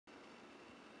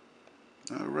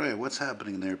Alright, what's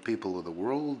happening there, people of the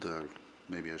world?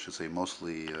 Maybe I should say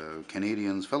mostly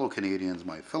Canadians, fellow Canadians,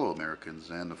 my fellow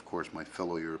Americans, and of course my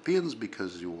fellow Europeans,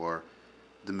 because you are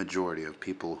the majority of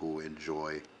people who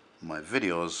enjoy my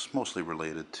videos, mostly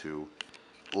related to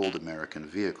old American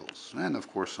vehicles. And of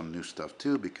course some new stuff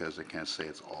too, because I can't say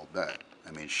it's all bad.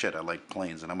 I mean, shit, I like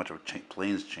planes, and how much have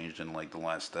planes changed in like the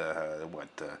last,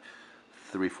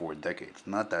 3, 4 decades?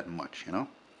 Not that much, you know?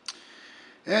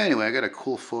 Anyway, I got a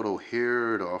cool photo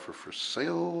here to offer for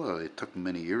sale. It took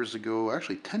many years ago,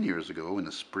 actually 10 years ago, in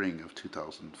the spring of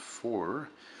 2004.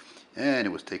 And it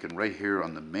was taken right here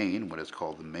on the Main, what is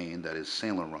called the Main, that is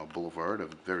Saint Laurent Boulevard, a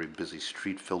very busy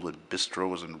street filled with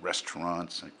bistros and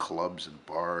restaurants and clubs and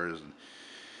bars. And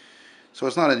so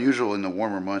it's not unusual in the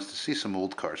warmer months to see some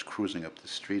old cars cruising up the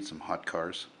street, some hot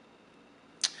cars.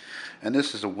 And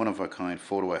this is a one-of-a-kind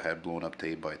photo I had blown up to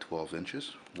 8 by 12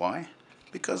 inches. Why?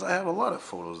 Because I have a lot of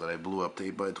photos that I blew up to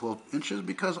 8 by 12 inches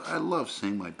because I love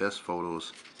seeing my best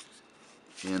photos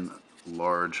in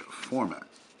large format.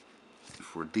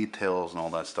 For details and all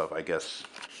that stuff, I guess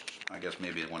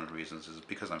maybe one of the reasons is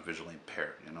because I'm visually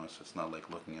impaired, you know, so it's not like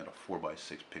looking at a 4 by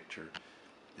 6 picture.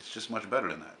 It's just much better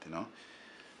than that, you know.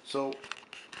 So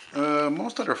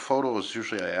most other photos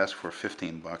usually I ask for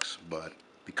 15 bucks, but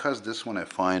because this one I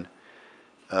find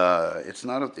it's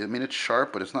not, I mean, it's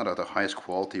sharp, but it's not of the highest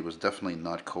quality. It was definitely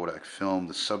not Kodak film.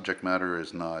 The subject matter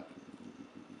is not,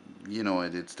 you know,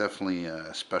 it's definitely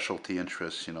a specialty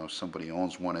interest. You know, somebody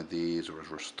owns one of these or is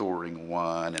restoring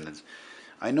one, and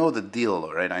I know the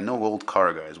deal, right? I know old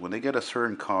car guys. When they get a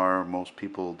certain car, most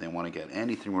people, they want to get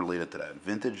anything related to that.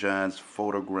 Vintage ads,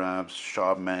 photographs,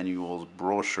 shop manuals,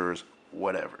 brochures,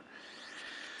 whatever.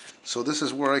 So this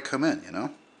is where I come in, you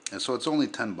know? And so it's only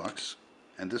 10 bucks.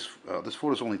 And this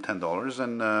photo is only $10,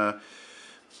 and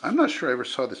I'm not sure I ever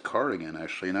saw this car again,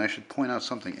 actually. And I should point out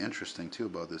something interesting too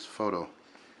about this photo.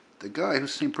 The guy, who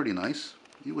seemed pretty nice,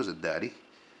 he was a daddy,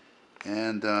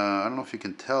 and I don't know if you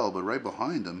can tell, but right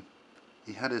behind him,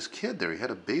 he had his kid there. He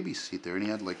had a baby seat there, and he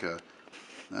had like a,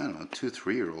 I don't know, 2,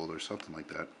 3-year-old or something like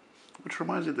that. Which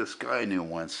reminds me of this guy I knew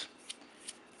once.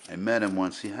 I met him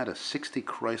once. He had a '60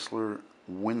 Chrysler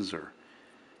Windsor,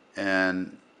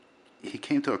 and he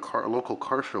came to a local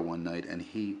car show one night, and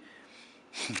he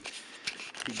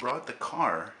brought the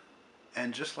car,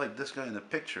 and just like this guy in the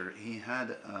picture, he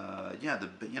had he had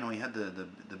the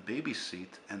baby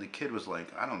seat, and the kid was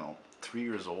like, I don't know, 3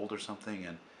 years old or something.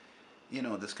 And you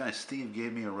know, this guy Steve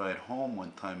gave me a ride home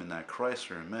one time in that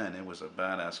Chrysler, and man, it was a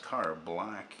badass car,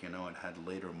 black, you know. It had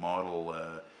later model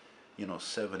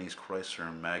 70s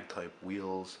Chrysler mag type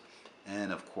wheels,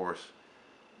 and of course,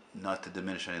 not to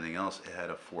diminish anything else, it had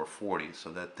a 440, so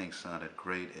that thing sounded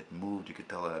great. It moved, you could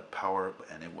tell it had power,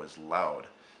 and it was loud.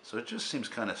 So it just seems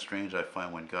kind of strange, I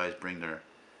find, when guys bring their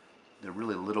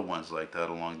really little ones like that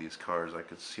along these cars. I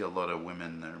could see a lot of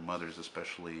women, their mothers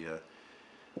especially,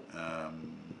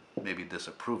 maybe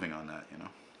disapproving on that, you know.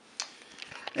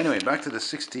 Anyway, back to the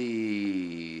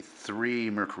 '63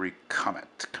 Mercury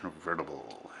Comet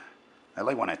Convertible. I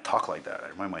like when I talk like that. I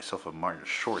remind myself of Martin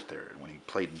Short there when he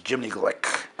played Jiminy Glick.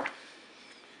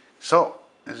 So,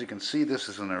 as you can see, this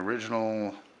is an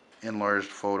original enlarged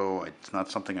photo. It's not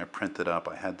something I printed up.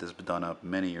 I had this done up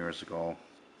many years ago,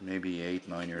 maybe 8,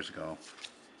 9 years ago.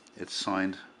 It's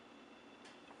signed,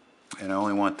 and I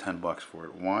only want 10 bucks for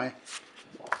it. Why?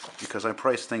 Because I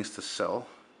price things to sell,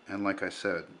 and like I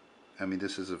said, I mean,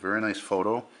 this is a very nice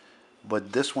photo,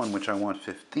 but this one, which I want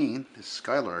 15, this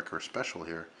Skylark or Special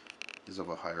here, is of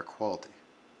a higher quality.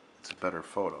 It's a better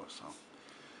photo, so.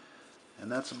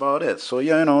 And that's about it. So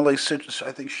yeah, you know, like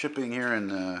I think shipping here in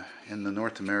the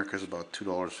North America is about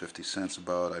 $2.50.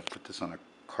 About. I put this on a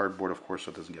cardboard, of course,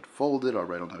 so it doesn't get folded. I'll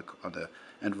write on the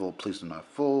envelope, please do not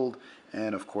fold.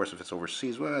 And of course, if it's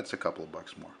overseas, well, it's a couple of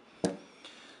bucks more.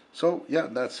 So yeah,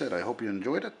 that's it. I hope you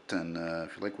enjoyed it, and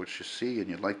if you like what you see and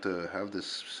you'd like to have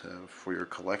this for your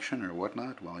collection or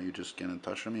whatnot, well, you just get in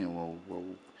touch with me, and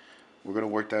we're gonna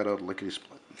work that out lickety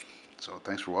split. So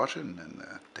thanks for watching, and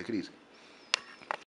take it easy.